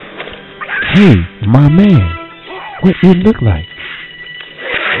Hey, my man, what it look like?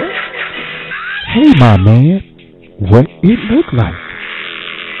 Hey, my man, what it look like?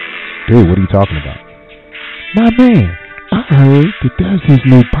 Dude, what are you talking about? My man, I heard that there's this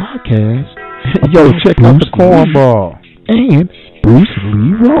new podcast. Yo, about check out the Bruce Lee cornball. and Bruce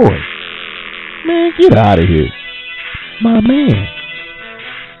Leroy. Man, get out of here. My man,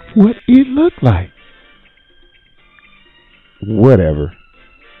 what it look like? Whatever.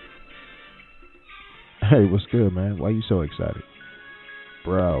 Hey, what's good, man? Why you so excited?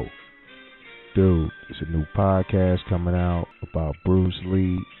 Bro, dude, it's a new podcast coming out about Bruce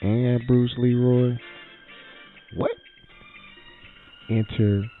Lee and Bruce Leroy. What?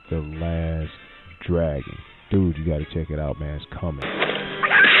 Enter the Last Dragon. Dude, you gotta check it out, man. It's coming.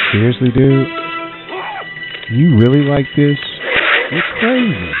 Seriously, dude? You really like this? You're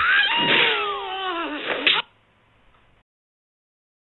crazy.